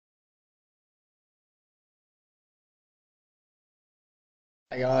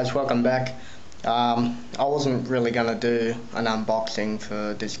Hey guys, welcome back. I wasn't really going to do an unboxing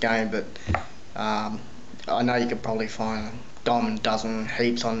for this game, but I know you could probably find a dime a dozen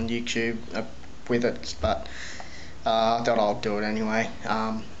heaps on YouTube with it, but I thought I'd do it anyway.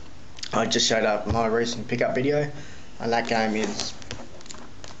 I just showed up my recent pickup video, and that game is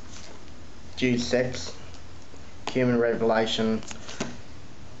Deus Human Revelation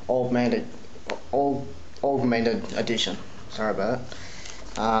Augmented Edition. Sorry about that.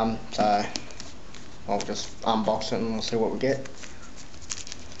 So I'll just unbox it and we'll see what we get.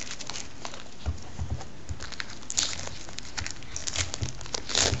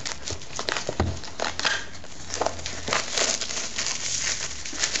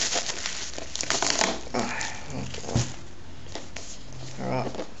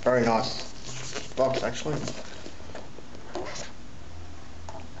 Alright, very nice box actually.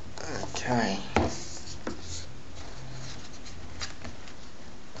 Okay.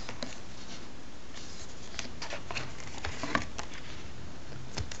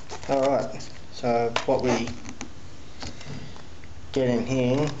 Alright, so what we get in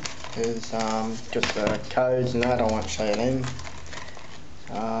here is just the codes and that. I won't show you them.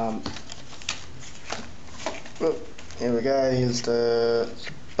 Here we go, here's the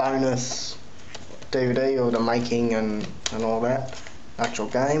bonus DVD, or the making and all that. Actual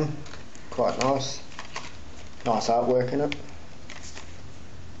game, quite nice. Nice artwork in it.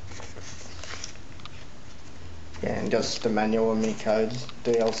 Yeah, and just the manual and mini codes,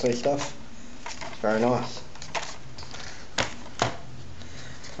 DLC stuff. Very nice.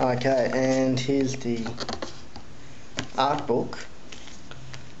 Okay, and here's the art book.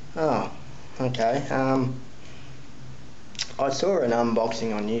 Oh, okay. I saw an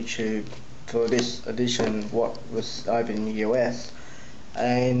unboxing on YouTube for this edition, what was over in the US,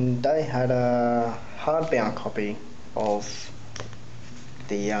 and they had a hardbound copy of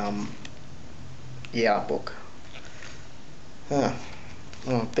the art book. I'm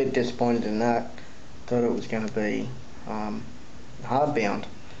a bit disappointed in that. Thought it was going to be hardbound,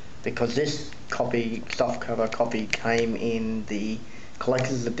 because this copy, softcover copy, came in the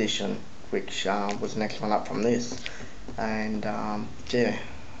collector's edition, which was the next one up from this. And yeah,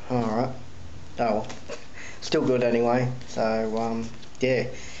 alright. Oh well, still good anyway. So yeah,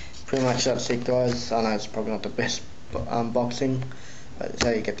 pretty much that's it guys. I know it's probably not the best unboxing, but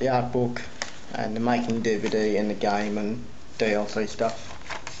so you get the art book and the making DVD and the game and DLC stuff.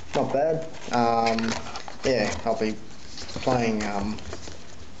 Not bad. Yeah, I'll be playing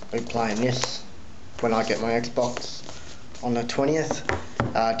this when I get my Xbox on the 20th.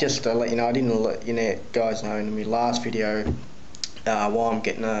 Just to let you know, I didn't let you guys know in my last video why I'm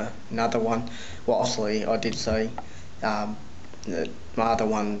getting another one. Well, obviously I did say that my other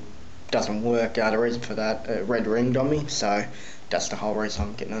one doesn't work. The reason for that, it red ringed on me, so that's the whole reason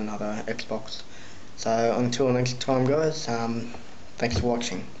I'm getting another Xbox. So until next time guys, thanks for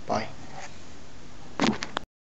watching, bye.